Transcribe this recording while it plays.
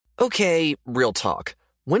Okay, real talk.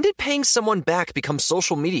 When did paying someone back become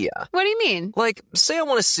social media? What do you mean? Like, say I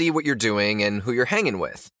want to see what you're doing and who you're hanging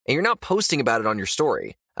with, and you're not posting about it on your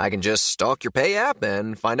story. I can just stalk your Pay app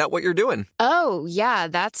and find out what you're doing. Oh, yeah,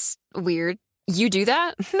 that's weird. You do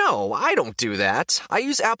that? No, I don't do that. I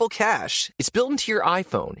use Apple Cash. It's built into your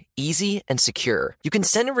iPhone, easy and secure. You can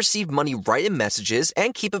send and receive money right in messages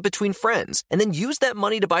and keep it between friends, and then use that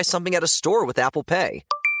money to buy something at a store with Apple Pay.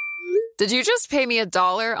 Did you just pay me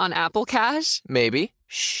 $1 on Apple Cash? Maybe.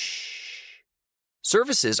 Shh.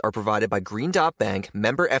 Services are provided by Green Dot Bank,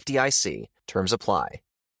 member FDIC. Terms apply.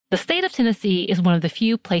 The state of Tennessee is one of the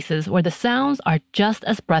few places where the sounds are just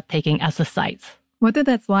as breathtaking as the sights. Whether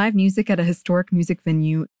that's live music at a historic music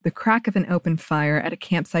venue, the crack of an open fire at a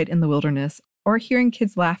campsite in the wilderness, or hearing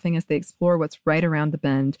kids laughing as they explore what's right around the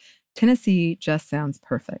bend, Tennessee just sounds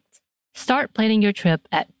perfect. Start planning your trip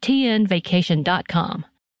at tnvacation.com.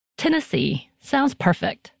 Tennessee sounds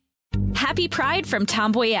perfect. Happy Pride from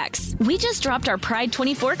Tomboy X. We just dropped our Pride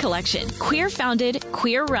 24 collection. Queer founded,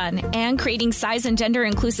 queer run, and creating size and gender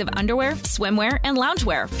inclusive underwear, swimwear, and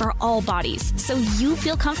loungewear for all bodies, so you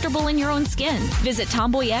feel comfortable in your own skin. Visit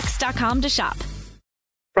tomboyx.com to shop.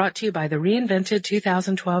 Brought to you by the reinvented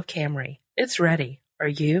 2012 Camry. It's ready. Are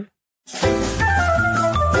you?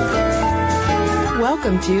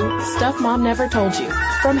 Welcome to Stuff Mom Never Told You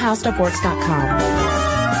from HowStuffWorks.com.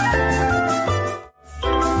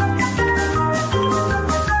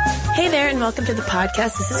 Hey there, and welcome to the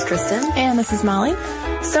podcast. This is Kristen. And this is Molly.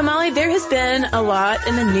 So, Molly, there has been a lot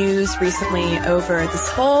in the news recently over this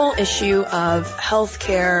whole issue of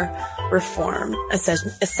healthcare reform,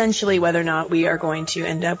 essentially whether or not we are going to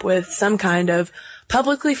end up with some kind of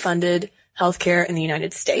publicly funded healthcare in the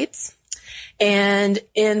United States. And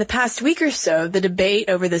in the past week or so, the debate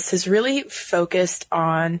over this has really focused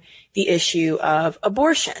on the issue of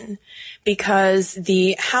abortion, because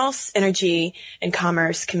the House Energy and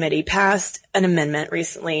Commerce Committee passed an amendment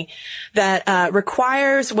recently that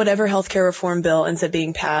requires whatever healthcare reform bill ends up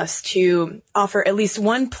being passed to offer at least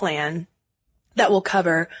one plan that will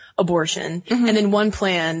cover abortion, and then one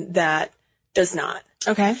plan that does not.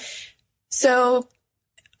 Okay. So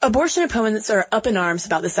abortion opponents are up in arms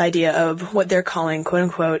about this idea of what they're calling, quote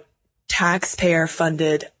unquote,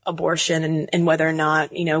 taxpayer-funded abortion, and whether or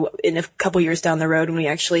not, you know, in a couple years down the road when we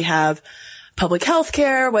actually have public health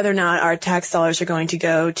care, whether or not our tax dollars are going to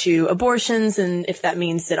go to abortions, and if that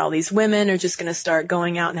means that all these women are just going to start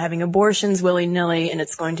going out and having abortions willy-nilly, and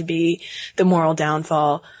it's going to be the moral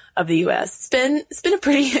downfall of the U.S. It's been a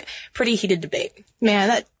pretty heated debate.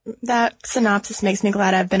 Man, that synopsis makes me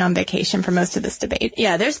glad I've been on vacation for most of this debate.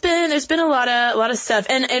 Yeah, there's been a lot of stuff.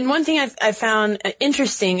 And one thing I found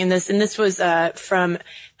interesting in this, and this was from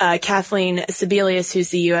Kathleen Sebelius, who's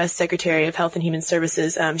the U.S. Secretary of Health and Human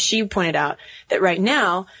Services. She pointed out that right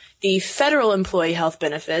now the federal employee health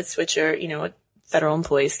benefits, which are, you know, what federal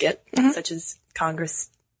employees get, such as Congress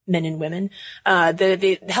men and women,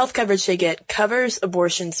 the health coverage they get covers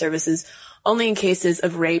abortion services only in cases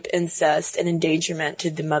of rape, incest, and endangerment to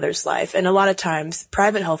the mother's life. And a lot of times,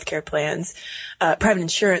 private healthcare plans, private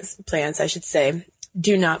insurance plans, I should say,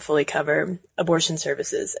 do not fully cover abortion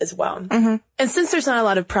services as well. And since there's not a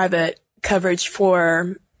lot of private coverage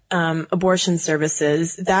for abortion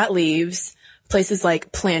services, that leaves places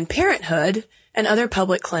like Planned Parenthood and other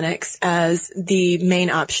public clinics as the main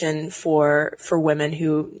option for women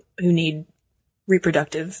who need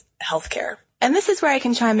reproductive health care. And this is where I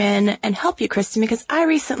can chime in and help you, Kristen, because I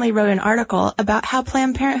recently wrote an article about how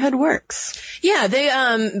Planned Parenthood works. Yeah,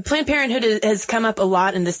 Planned Parenthood has come up a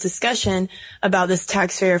lot in this discussion about this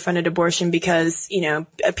taxpayer-funded abortion because, you know,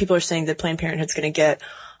 people are saying that Planned Parenthood's going to get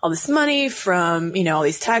all this money from, you know, all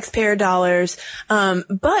these taxpayer dollars.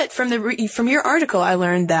 But from your article, I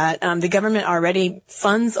learned that the government already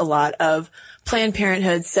funds a lot of Planned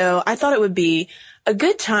Parenthood. So I thought it would be a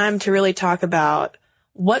good time to really talk about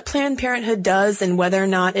what Planned Parenthood does and whether or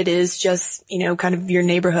not it is just, you know, kind of your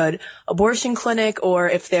neighborhood abortion clinic, or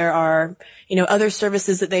if there are, you know, other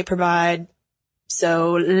services that they provide.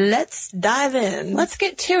 So let's dive in. Let's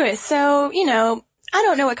get to it. So, you know, I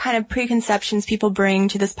don't know what kind of preconceptions people bring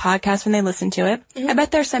to this podcast when they listen to it. I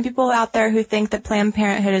bet there are some people out there who think that Planned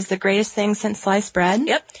Parenthood is the greatest thing since sliced bread.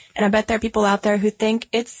 Yep. And I bet there are people out there who think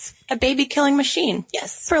it's a baby-killing machine.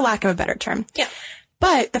 Yes. For lack of a better term. Yeah.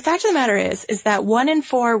 But the fact of the matter is that 1 in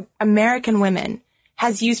 4 American women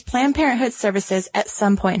has used Planned Parenthood services at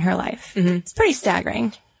some point in her life. It's pretty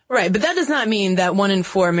staggering. Right, but that does not mean that 1 in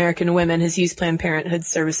 4 American women has used Planned Parenthood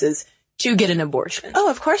services to get an abortion. Oh,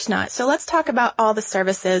 of course not. So let's talk about all the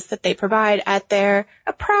services that they provide at their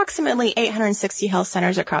approximately 860 health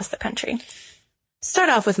centers across the country. Start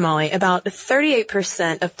off with, Molly, about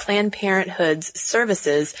 38% of Planned Parenthood's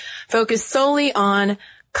services focus solely on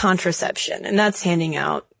contraception, and that's handing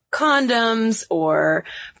out condoms or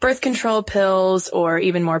birth control pills or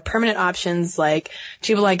even more permanent options like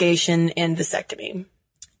tubal ligation and vasectomy.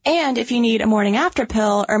 And if you need a morning after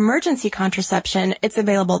pill or emergency contraception, it's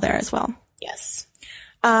available there as well. Yes.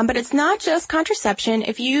 But it's not just contraception.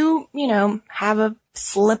 If you have a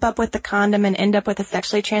slip up with the condom and end up with a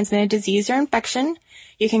sexually transmitted disease or infection,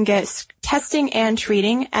 you can get testing and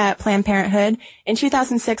treating at Planned Parenthood. In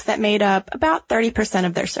 2006, that made up about 30%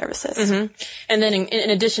 of their services. Mm-hmm. And then in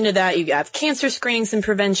addition to that, you have cancer screenings and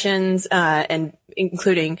preventions, and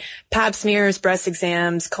including pap smears, breast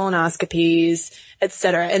exams, colonoscopies,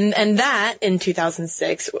 etc. And that in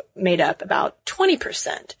 2006 made up about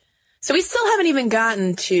 20%. So we still haven't even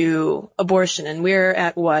gotten to abortion, and we're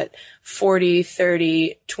at what, 40,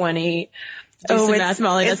 30, 20. Do some math,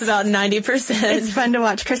 Molly. That's about 90%. It's fun to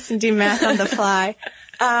watch Kristen do math on the fly.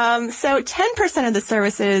 So 10% of the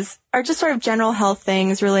services are just sort of general health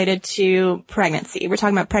things related to pregnancy. We're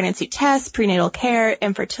talking about pregnancy tests, prenatal care,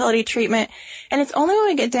 infertility treatment. And it's only when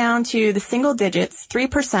we get down to the single digits,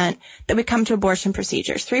 3%, that we come to abortion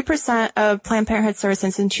procedures. 3% of Planned Parenthood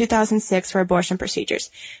services in 2006 were abortion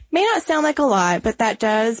procedures. May not sound like a lot, but that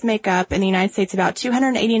does make up in the United States about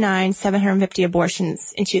 750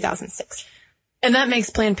 abortions in 2006. And that makes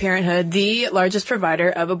Planned Parenthood the largest provider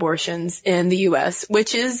of abortions in the U.S.,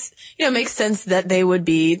 which is, makes sense that they would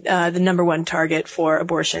be the number one target for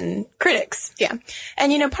abortion critics. Yeah.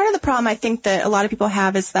 And, part of the problem I think that a lot of people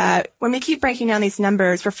have is that when we keep breaking down these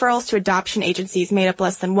numbers, referrals to adoption agencies made up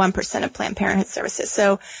less than 1% of Planned Parenthood services.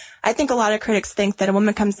 So I think a lot of critics think that a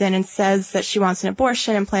woman comes in and says that she wants an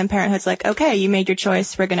abortion, and Planned Parenthood's like, okay, you made your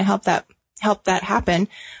choice. We're going to help that happen.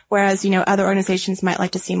 Whereas, other organizations might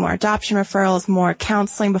like to see more adoption referrals, more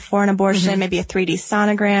counseling before an abortion, maybe a 3D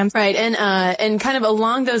sonogram. Right. And kind of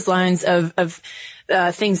along those lines of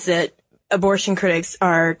things that abortion critics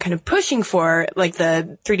are kind of pushing for, like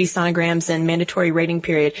the 3D sonograms and mandatory waiting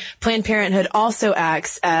period, Planned Parenthood also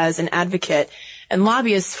acts as an advocate and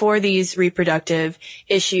lobbyist for these reproductive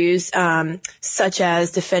issues, such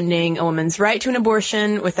as defending a woman's right to an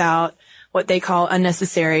abortion without what they call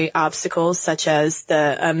unnecessary obstacles, such as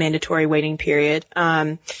the mandatory waiting period.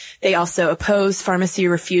 They also oppose pharmacy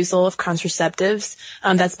refusal of contraceptives.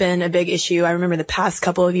 That's been a big issue. I remember the past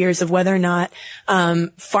couple of years of whether or not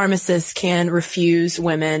pharmacists can refuse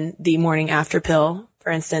women the morning after pill,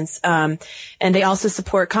 for instance. And they also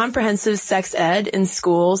support comprehensive sex ed in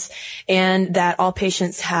schools, and that all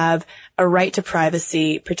patients have a right to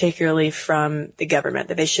privacy, particularly from the government,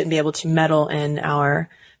 that they shouldn't be able to meddle in our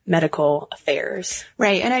medical affairs.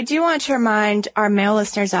 Right. And I do want to remind our male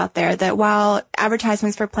listeners out there that while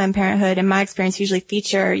advertisements for Planned Parenthood, in my experience, usually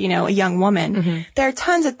feature, a young woman, there are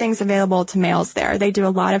tons of things available to males there. They do a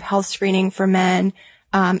lot of health screening for men,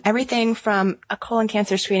 everything from a colon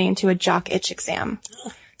cancer screening to a jock itch exam.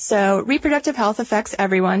 So reproductive health affects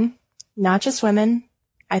everyone, not just women.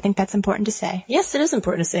 I think that's important to say. Yes, it is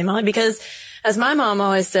important to say, Molly, because as my mom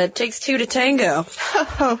always said, it takes two to tango. Ho,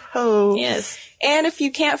 ho, ho. Yes. And if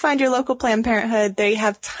you can't find your local Planned Parenthood, they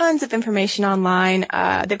have tons of information online.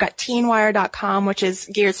 They've got teenwire.com, which is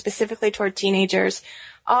geared specifically toward teenagers.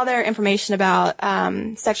 All their information about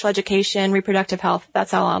sexual education, reproductive health,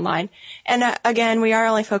 that's all online. And again, we are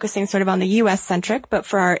only focusing sort of on the U.S.-centric, but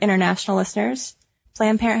for our international listeners,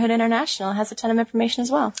 Planned Parenthood International has a ton of information as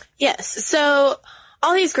well. Yes. So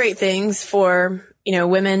all these great things for,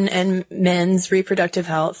 women and men's reproductive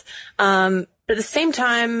health. But at the same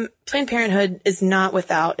time, Planned Parenthood is not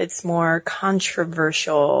without its more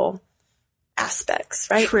controversial aspects,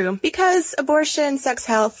 right? True. Because abortion, sex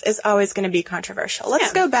health is always going to be controversial.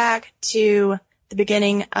 Let's go back to the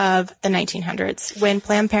beginning of the 1900s when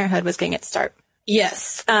Planned Parenthood was getting its start.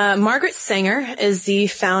 Yes. Margaret Sanger is the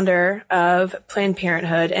founder of Planned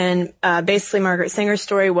Parenthood. And basically Margaret Sanger's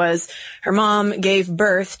story was her mom gave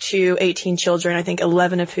birth to 18 children, I think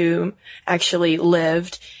 11 of whom actually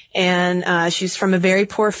lived. And she's from a very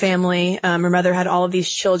poor family. Her mother had all of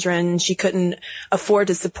these children. She couldn't afford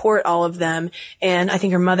to support all of them. And I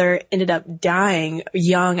think her mother ended up dying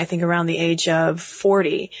young, I think around the age of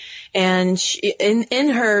 40. And she, in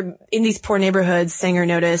these poor neighborhoods, Sanger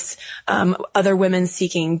noticed other women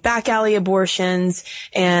seeking back alley abortions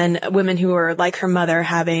and women who were like her mother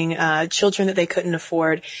having children that they couldn't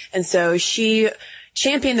afford. And so she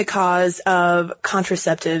championed the cause of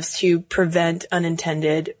contraceptives to prevent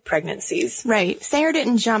unintended pregnancies. Right. Sanger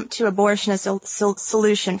didn't jump to abortion as a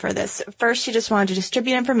solution for this. First, she just wanted to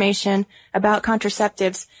distribute information about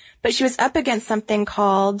contraceptives, but she was up against something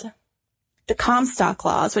called the Comstock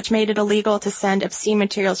laws, which made it illegal to send obscene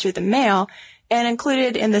materials through the mail. And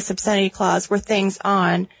included in this obscenity clause were things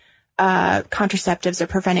on contraceptives or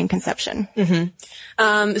preventing conception.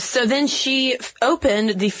 So then she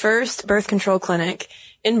opened the first birth control clinic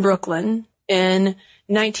in Brooklyn in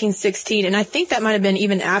 1916. And I think that might have been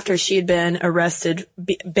even after she had been arrested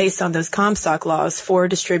based on those Comstock laws for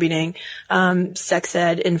distributing sex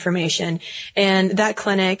ed information. And that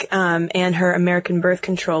clinic and her American Birth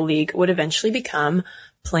Control League would eventually become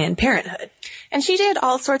Planned Parenthood. And she did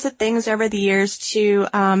all sorts of things over the years to,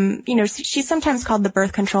 she's sometimes called the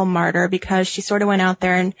birth control martyr because she sort of went out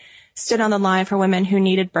there and stood on the line for women who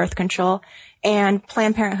needed birth control. And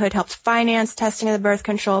Planned Parenthood helped finance testing of the birth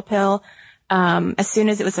control pill. As soon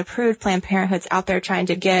as it was approved, Planned Parenthood's out there trying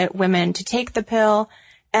to get women to take the pill.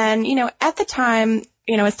 And, at the time,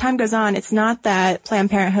 as time goes on, it's not that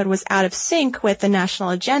Planned Parenthood was out of sync with the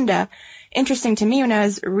national agenda. Interesting to me when I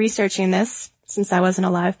was researching this, since I wasn't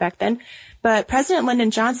alive back then, but President Lyndon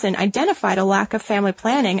Johnson identified a lack of family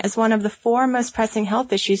planning as one of the 4 most pressing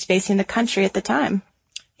health issues facing the country at the time.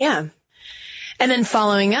 Yeah. And then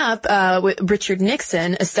following up, Richard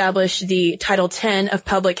Nixon established the Title X of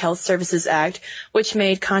Public Health Services Act, which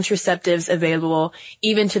made contraceptives available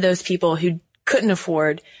even to those people who couldn't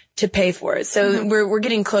afford to pay for it. So we're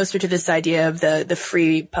getting closer to this idea of the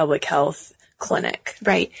free public health clinic.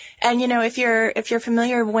 Right. And, if you're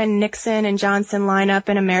familiar with when Nixon and Johnson line up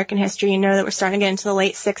in American history, you know that we're starting to get into the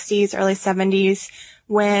late 60s, early 70s,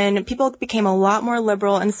 when people became a lot more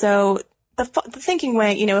liberal. And so the thinking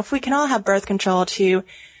went, if we can all have birth control to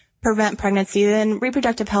prevent pregnancy, then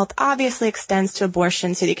reproductive health obviously extends to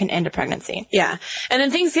abortion so that you can end a pregnancy. Yeah. And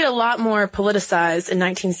then things get a lot more politicized in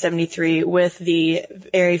 1973 with the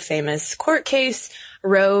very famous court case,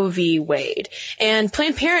 Roe v. Wade. And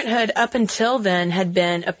Planned Parenthood up until then had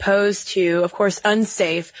been opposed to, of course,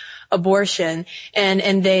 unsafe abortion,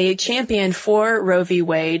 and they championed for Roe v.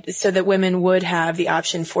 Wade so that women would have the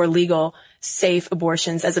option for legal, safe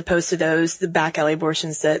abortions as opposed to the back alley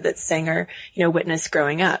abortions that Sanger, witnessed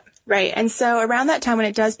growing up. Right. And so around that time when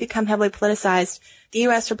it does become heavily politicized, the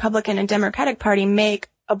U.S. Republican and Democratic Party make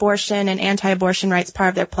abortion and anti-abortion rights part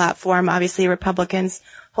of their platform. Obviously, Republicans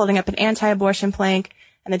holding up an anti-abortion plank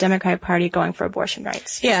and the Democratic Party going for abortion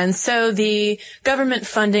rights. Yeah, and so the government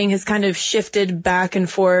funding has kind of shifted back and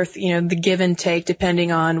forth, the give and take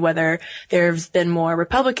depending on whether there's been more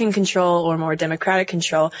Republican control or more Democratic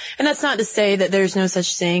control. And that's not to say that there's no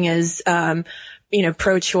such thing as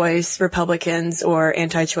pro-choice Republicans or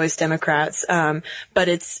anti-choice Democrats, but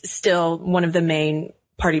it's still one of the main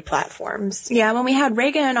party platforms. Yeah, when we had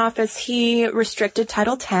Reagan in office, he restricted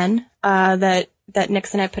Title X that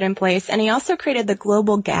Nixon had put in place, and he also created the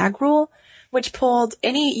Global Gag Rule, which pulled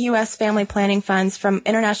any U.S. family planning funds from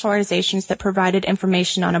international organizations that provided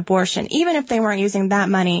information on abortion, even if they weren't using that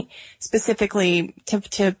money specifically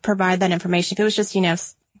to provide that information. If it was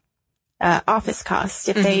just, office costs.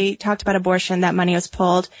 If they talked about abortion, that money was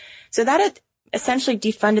pulled. So that had essentially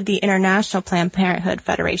defunded the International Planned Parenthood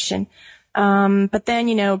Federation. But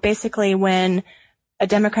then, basically when a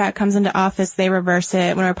Democrat comes into office, they reverse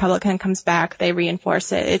it. When a Republican comes back, they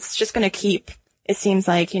reinforce it. It's just going to keep, it seems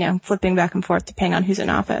like, flipping back and forth depending on who's in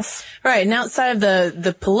office. Right. And outside of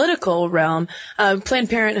the political realm, Planned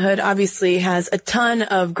Parenthood obviously has a ton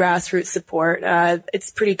of grassroots support. It's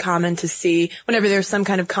pretty common to see whenever there's some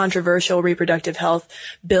kind of controversial reproductive health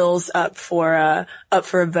bills up for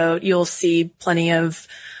a vote, you'll see plenty of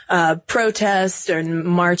protests and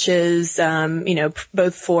marches,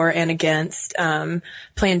 both for and against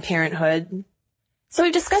Planned Parenthood. So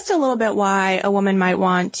we've discussed a little bit why a woman might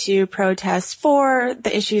want to protest for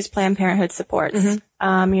the issues Planned Parenthood supports.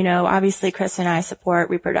 Obviously Chris and I support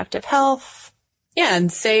reproductive health. Yeah,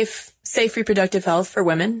 and safe reproductive health for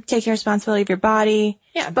women. Taking responsibility of your body.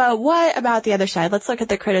 Yeah. But what about the other side? Let's look at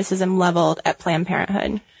the criticism leveled at Planned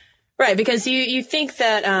Parenthood. Right, because you think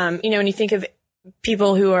that, when you think of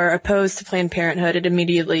people who are opposed to Planned Parenthood, it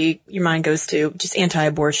immediately, your mind goes to just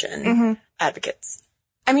anti-abortion advocates.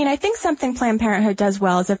 I mean, I think something Planned Parenthood does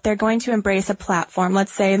well is if they're going to embrace a platform,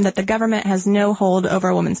 let's say that the government has no hold over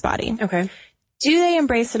a woman's body. Okay. Do they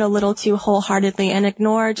embrace it a little too wholeheartedly and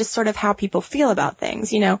ignore just sort of how people feel about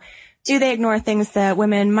things? Do they ignore things that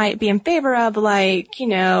women might be in favor of, like,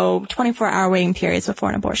 24-hour waiting periods before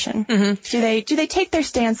an abortion? Do they take their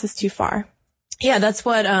stances too far? Yeah, that's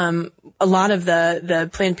what a lot of the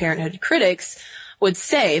Planned Parenthood critics would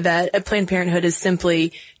say, that Planned Parenthood is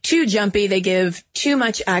simply too jumpy. They give too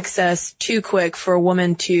much access too quick for a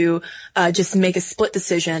woman to just make a split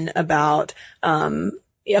decision about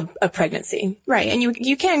a pregnancy. Right, and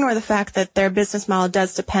you can't ignore the fact that their business model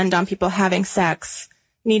does depend on people having sex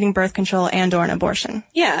needing birth control and or an abortion.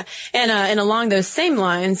 Yeah. And along those same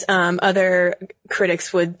lines, other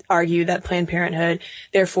critics would argue that Planned Parenthood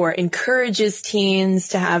therefore encourages teens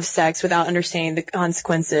to have sex without understanding the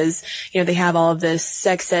consequences. They have all of this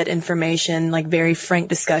sex ed information, like very frank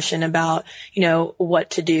discussion about,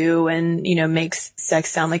 what to do and, makes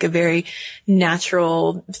sex sound like a very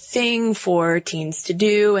natural thing for teens to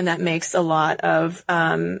do. And that makes a lot of,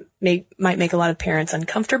 might make a lot of parents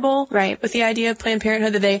uncomfortable, right, with the idea of Planned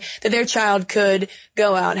Parenthood, that their child could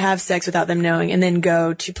go out, have sex without them knowing, and then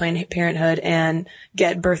go to Planned Parenthood and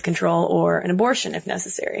get birth control or an abortion if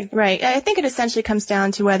necessary. Right. I think it essentially comes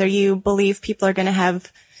down to whether you believe people are going to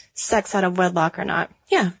have sex out of wedlock or not.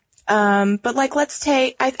 Yeah. But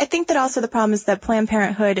I think that also the problem is that Planned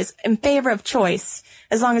Parenthood is in favor of choice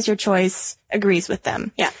as long as your choice agrees with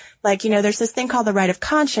them. Yeah. There's this thing called the right of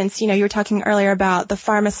conscience. You were talking earlier about the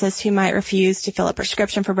pharmacists who might refuse to fill a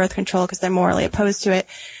prescription for birth control because they're morally opposed to it.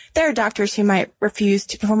 There are doctors who might refuse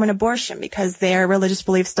to perform an abortion because their religious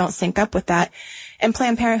beliefs don't sync up with that. And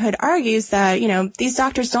Planned Parenthood argues that, these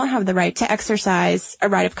doctors don't have the right to exercise a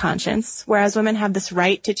right of conscience, whereas women have this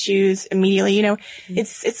right to choose immediately.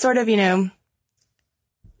 It's sort of,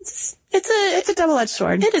 it's a double-edged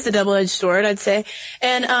sword. It is a double-edged sword, I'd say.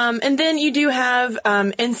 And then you do have,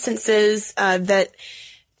 instances, that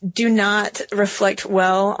do not reflect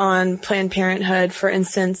well on Planned Parenthood. For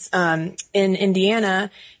instance, in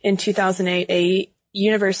Indiana in 2008, a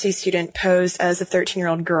university student posed as a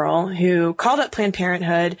 13-year-old girl who called up Planned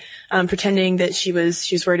Parenthood, pretending that she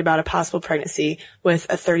was worried about a possible pregnancy with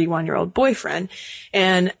a 31-year-old boyfriend.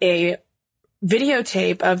 And a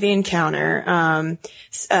videotape of the encounter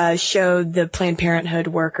showed the Planned Parenthood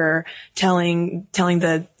worker telling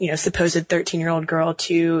the supposed 13-year-old girl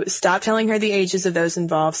to stop telling her the ages of those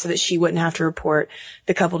involved so that she wouldn't have to report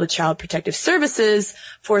the couple to Child Protective Services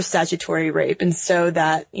for statutory rape. And so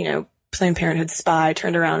that Planned Parenthood spy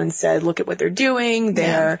turned around and said, look at what they're doing.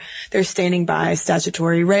 They're standing by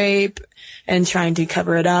statutory rape and trying to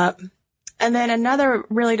cover it up. And then another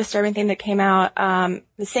really disturbing thing that came out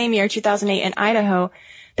the same year, 2008, in Idaho,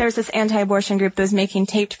 there was this anti-abortion group that was making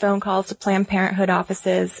taped phone calls to Planned Parenthood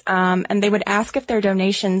offices, and they would ask if their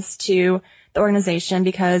donations to the organization,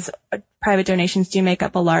 because private donations do make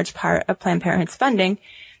up a large part of Planned Parenthood's funding,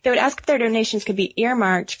 they would ask if their donations could be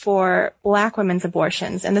earmarked for Black women's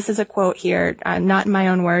abortions. And this is a quote here, not in my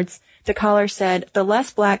own words. The caller said, "The less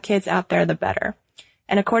Black kids out there, the better."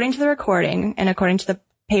 And according to the recording, and according to the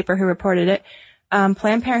paper who reported it,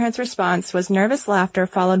 Planned Parenthood's response was nervous laughter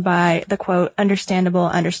followed by the quote, "Understandable,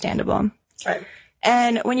 understandable." Right.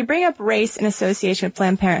 And when you bring up race in association with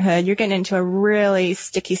Planned Parenthood, you're getting into a really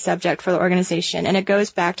sticky subject for the organization, and it goes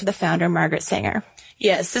back to the founder, Margaret Sanger.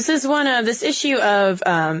 Yes, this issue of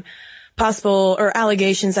possible, or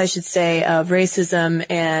allegations, I should say, of racism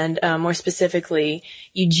and more specifically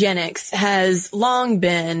eugenics has long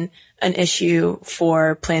been an issue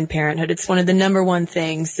for Planned Parenthood. It's one of the number one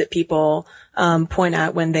things that people point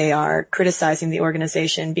out when they are criticizing the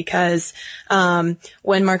organization, because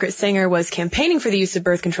when Margaret Sanger was campaigning for the use of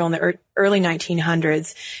birth control in the early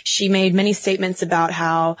 1900s, she made many statements about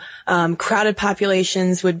how crowded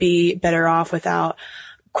populations would be better off without,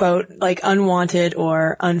 quote, like unwanted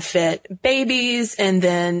or unfit babies. And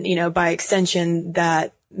then, by extension,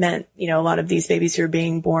 that meant, a lot of these babies who are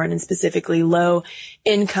being born in specifically low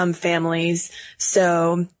income families.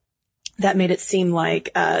 So that made it seem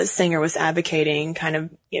like Sanger was advocating kind of,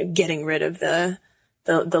 getting rid of the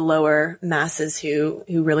lower masses who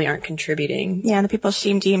really aren't contributing. Yeah, the people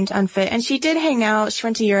she deemed unfit. And she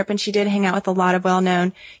went to Europe and she did hang out with a lot of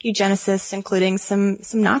well-known eugenicists, including some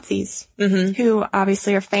Nazis, who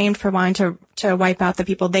obviously are famed for wanting to wipe out the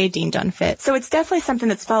people they deemed unfit. So it's definitely something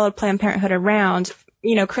that's followed Planned Parenthood around.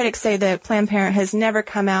 Critics say that Planned Parenthood has never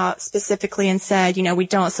come out specifically and said, we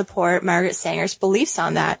don't support Margaret Sanger's beliefs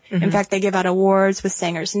on that. Mm-hmm. In fact, they give out awards with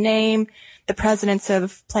Sanger's name. The presidents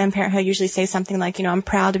of Planned Parenthood usually say something like, I'm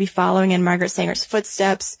proud to be following in Margaret Sanger's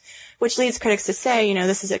footsteps, which leads critics to say,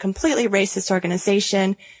 this is a completely racist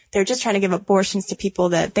organization. They're just trying to give abortions to people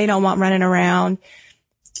that they don't want running around.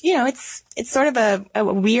 It's sort of a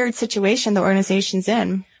weird situation the organization's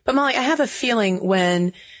in. But Molly, I have a feeling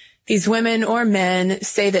when these women or men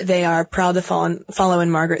say that they are proud to follow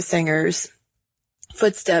in Margaret Sanger's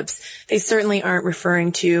footsteps, they certainly aren't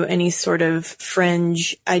referring to any sort of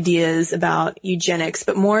fringe ideas about eugenics,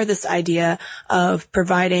 but more this idea of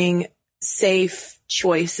providing safe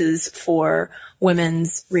choices for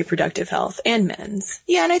women's reproductive health and men's.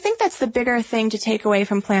 Yeah, and I think that's the bigger thing to take away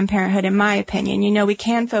from Planned Parenthood, in my opinion. We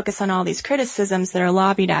can focus on all these criticisms that are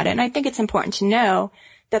lobbied at it, and I think it's important to know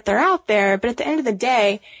that they're out there. But at the end of the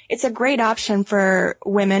day, it's a great option for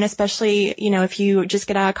women, especially, you know, if you just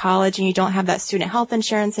get out of college and you don't have that student health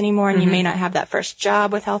insurance anymore and you may not have that first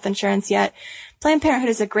job with health insurance yet. Planned Parenthood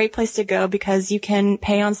is a great place to go because you can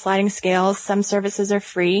pay on sliding scales. Some services are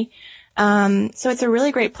free. So it's a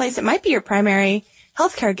really great place. It might be your primary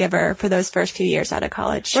healthcare giver for those first few years out of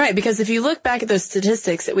college. Right. Because if you look back at those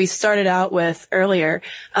statistics that we started out with earlier,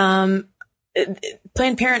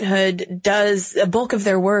 Planned Parenthood does, a bulk of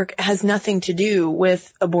their work has nothing to do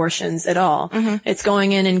with abortions at all. It's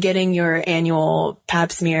going in and getting your annual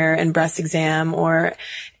pap smear and breast exam, or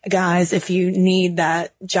guys, if you need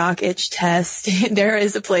that jock itch test, there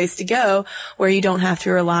is a place to go where you don't have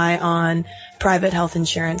to rely on private health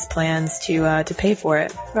insurance plans to pay for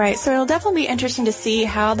it. Right. So it'll definitely be interesting to see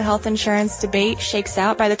how the health insurance debate shakes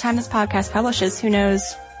out. By the time this podcast publishes, who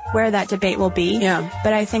knows where that debate will be. Yeah.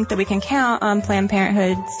 But I think that we can count on Planned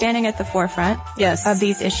Parenthood standing at the forefront of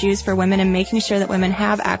these issues for women and making sure that women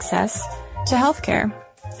have access to health care.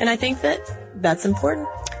 And I think that that's important.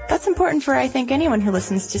 That's important for, I think, anyone who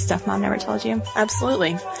listens to Stuff Mom Never Told You.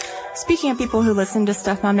 Absolutely. Speaking of people who listen to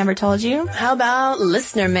Stuff Mom Never Told You, how about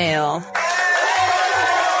listener mail?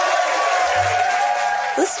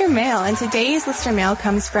 Listener mail. And today's listener mail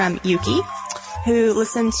comes from Yuki, who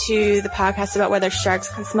listened to the podcast about whether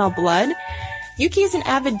sharks can smell blood. Yuki is an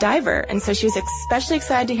avid diver, and so she was especially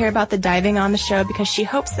excited to hear about the diving on the show because she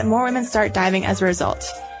hopes that more women start diving as a result.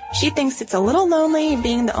 She thinks it's a little lonely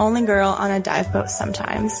being the only girl on a dive boat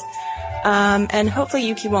sometimes. And hopefully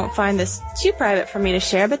Yuki won't find this too private for me to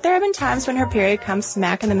share, but there have been times when her period comes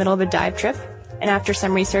smack in the middle of a dive trip. And after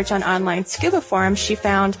some research on online scuba forums, she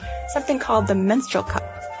found something called the menstrual cup.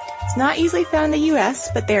 It's not easily found in the U.S.,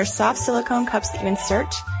 but they are soft silicone cups that you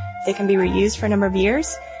insert. They can be reused for a number of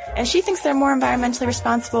years. And she thinks they're more environmentally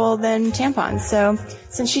responsible than tampons. So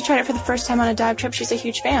since she tried it for the first time on a dive trip, she's a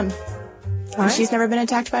huge fan. Right. She's never been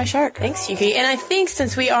attacked by a shark. Thanks, Yuki. And I think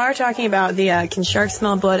since we are talking about the Can Sharks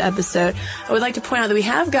Smell Blood episode, I would like to point out that we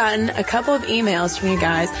have gotten a couple of emails from you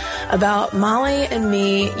guys about Molly and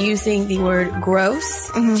me using the word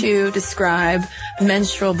gross to describe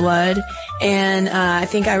menstrual blood. And I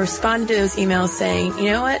think I responded to those emails saying,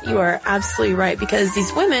 you know what, you are absolutely right, because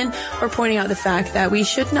these women were pointing out the fact that we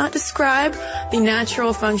should not describe the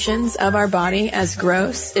natural functions of our body as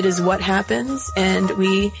gross. It is what happens, and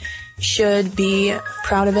we should be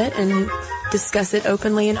proud of it and discuss it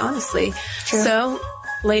openly and honestly. True. So,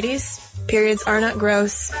 ladies, periods are not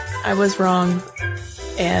gross. I was wrong.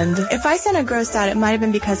 And if I sounded grossed out, it might have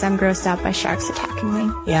been because I'm grossed out by sharks attacking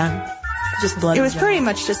me. Yeah. Just blood. It was pretty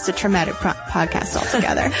much just a traumatic podcast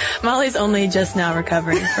altogether. Molly's only just now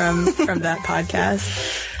recovering from that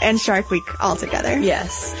podcast. And Shark Week altogether.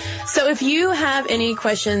 Yes. So if you have any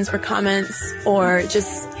questions or comments or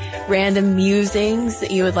just random musings that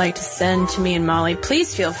you would like to send to me and Molly,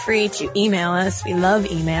 please feel free to email us. We love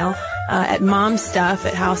email at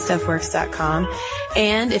momstuff@howstuffworks.com.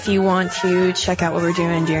 And if you want to check out what we're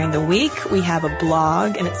doing during the week, we have a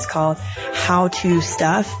blog, and it's called How To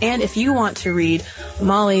Stuff. And if you want to read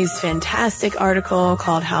Molly's fantastic article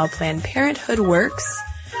called How Planned Parenthood Works,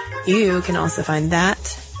 you can also find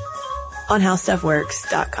that on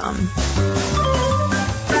howstuffworks.com.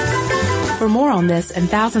 For more on this and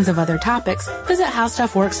thousands of other topics, visit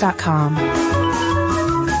howstuffworks.com.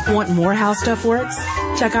 Want more How Stuff Works?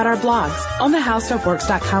 Check out our blogs on the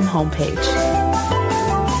howstuffworks.com homepage.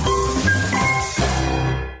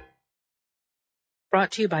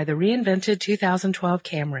 Brought to you by the reinvented 2012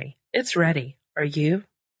 Camry. It's ready. Are you?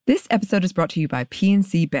 This episode is brought to you by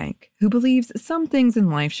PNC Bank, who believes some things in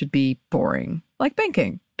life should be boring, like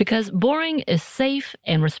banking. Because boring is safe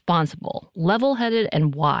and responsible, level-headed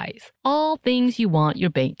and wise. All things you want your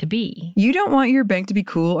bank to be. You don't want your bank to be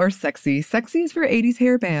cool or sexy. Sexy is for 80s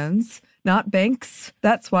hair bands, not banks.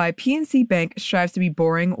 That's why PNC Bank strives to be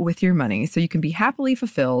boring with your money so you can be happily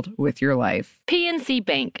fulfilled with your life. PNC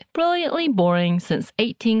Bank, brilliantly boring since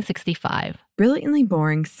 1865. Brilliantly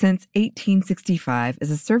Boring Since 1865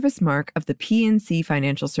 is a service mark of the PNC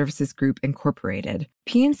Financial Services Group, Incorporated.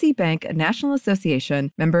 PNC Bank, a National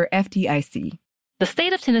Association, member FDIC. The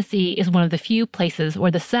state of Tennessee is one of the few places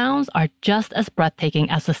where the sounds are just as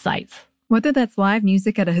breathtaking as the sights. Whether that's live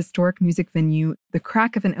music at a historic music venue, the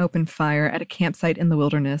crack of an open fire at a campsite in the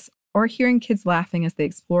wilderness, or hearing kids laughing as they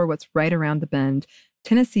explore what's right around the bend,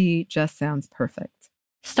 Tennessee just sounds perfect.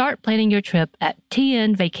 Start planning your trip at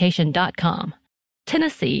tnvacation.com.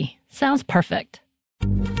 Tennessee sounds perfect.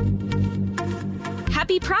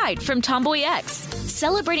 Happy Pride from Tomboy X,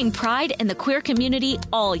 celebrating pride in the queer community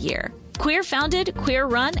all year. Queer founded, queer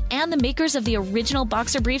run, and the makers of the original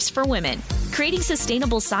boxer briefs for women, creating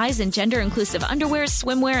sustainable size and gender inclusive underwear,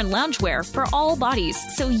 swimwear, and loungewear for all bodies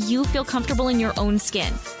so you feel comfortable in your own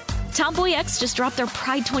skin. Tomboy X just dropped their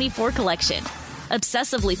Pride 24 collection.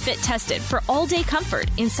 Obsessively fit tested for all day comfort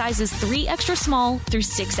in sizes 3 extra small through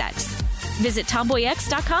 6X. Visit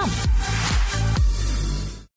tomboyx.com.